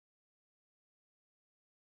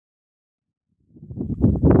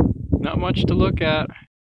much to look at.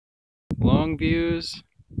 Long views,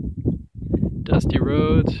 dusty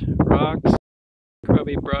roads, rocks,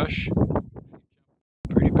 grubby brush.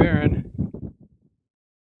 Pretty barren.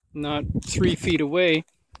 Not 3 feet away,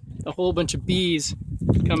 a whole bunch of bees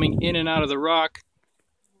coming in and out of the rock.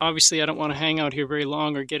 Obviously, I don't want to hang out here very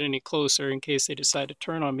long or get any closer in case they decide to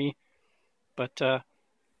turn on me. But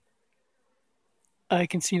I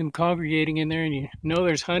can see them congregating in there, and you know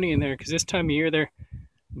there's honey in there because this time of year they're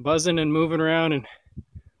buzzing and moving around and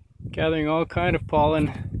gathering all kind of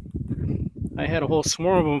pollen. I had a whole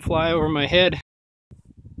swarm of them fly over my head.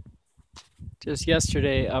 Just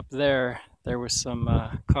yesterday up there was some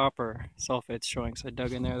copper sulfates showing, so I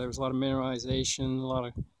dug in there. There was a lot of mineralization, a lot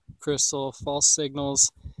of crystal, false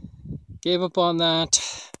signals. Gave up on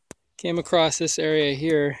that. Came across this area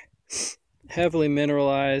here, heavily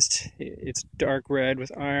mineralized. It's dark red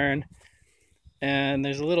with iron. And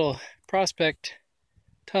there's a little prospect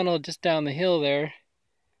tunnel just down the hill there.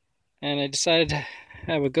 And I decided to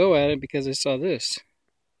have a go at it because I saw this.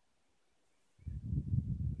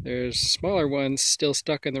 There's smaller ones still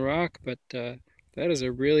stuck in the rock, but that is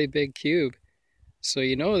a really big cube. So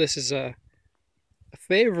you know this is a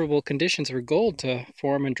favorable conditions for gold to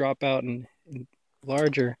form and drop out in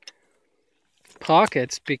larger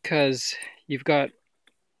pockets, because you've got,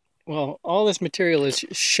 well, all this material is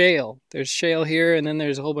shale. There's shale here, and then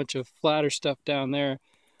there's a whole bunch of flatter stuff down there.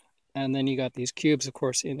 And then you got these cubes, of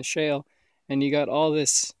course, in the shale. And you got all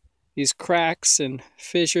these cracks and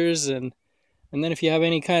fissures, and then if you have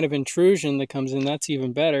any kind of intrusion that comes in, that's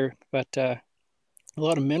even better. But a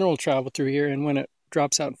lot of mineral travel through here, and when it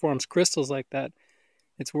drops out and forms crystals like that,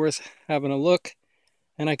 it's worth having a look.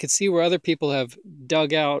 And I could see where other people have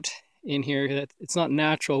dug out in here. It's not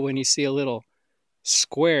natural when you see a little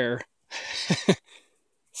square.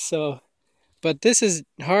 So, but this is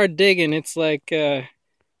hard digging. It's like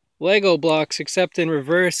Lego blocks, except in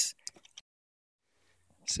reverse.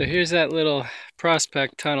 So here's that little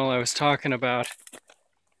prospect tunnel I was talking about.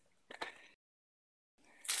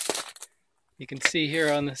 You can see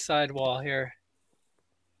here on the sidewall here,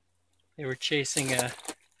 they were chasing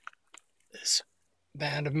this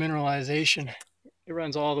band of mineralization. It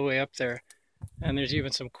runs all the way up there, and there's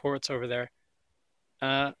even some quartz over there.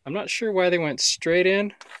 I'm not sure why they went straight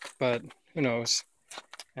in, but who knows.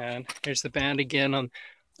 And here's the band again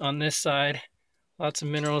on this side. Lots of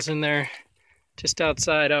minerals in there. Just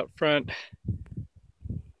outside, out front,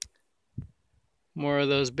 more of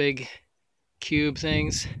those big cube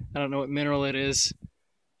things. I don't know what mineral it is.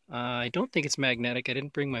 I don't think it's magnetic. I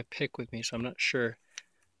didn't bring my pick with me, so I'm not sure.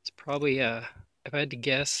 It's probably, if I had to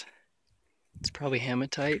guess, it's probably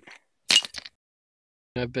hematite.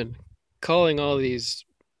 I've been calling all these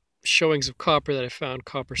showings of copper that I found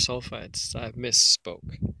copper sulfides. I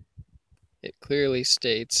misspoke. It clearly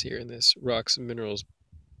states here in this Rocks and Minerals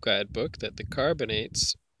guidebook that the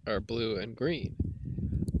carbonates are blue and green.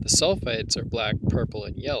 The sulfides are black, purple,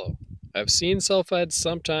 and yellow. I've seen sulfides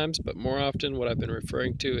sometimes, but more often what I've been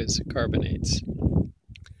referring to is carbonates.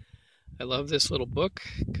 I love this little book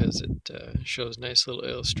because it shows nice little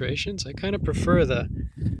illustrations. I kind of prefer the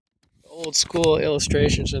old school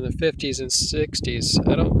illustrations in the 50s and 60s.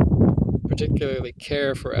 I don't particularly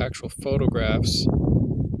care for actual photographs.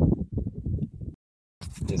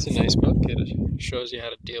 It's a nice book. It shows you how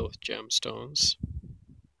to deal with gemstones.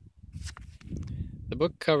 The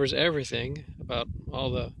book covers everything about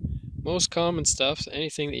all the most common stuff,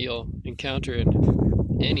 anything that you'll encounter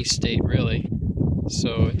in any state, really.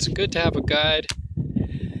 So it's good to have a guide.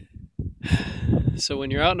 So when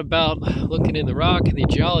you're out and about looking in the rock and the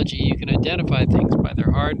geology, you can identify things by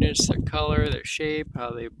their hardness, their color, their shape,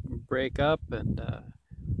 how they break up, and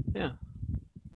yeah.